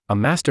A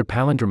master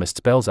palindromist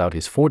spells out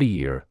his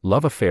 40-year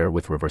love affair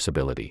with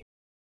reversibility.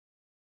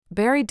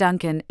 Barry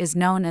Duncan is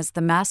known as the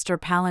master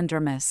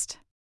palindromist.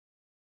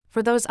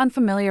 For those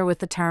unfamiliar with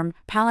the term,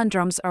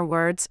 palindromes are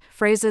words,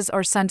 phrases,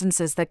 or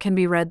sentences that can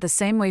be read the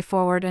same way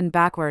forward and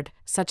backward,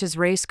 such as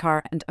race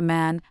car and a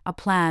man, a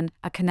plan,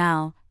 a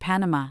canal,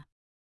 Panama.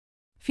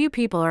 Few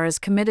people are as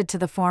committed to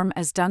the form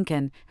as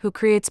Duncan, who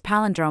creates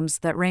palindromes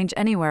that range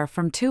anywhere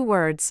from 2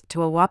 words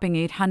to a whopping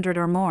 800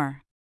 or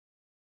more.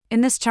 In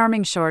this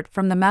charming short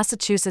from the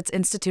Massachusetts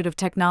Institute of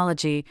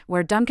Technology,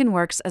 where Duncan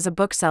works as a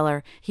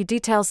bookseller, he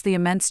details the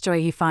immense joy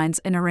he finds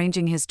in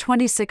arranging his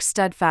 26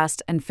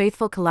 steadfast and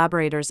faithful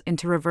collaborators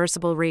into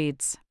reversible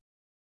reads.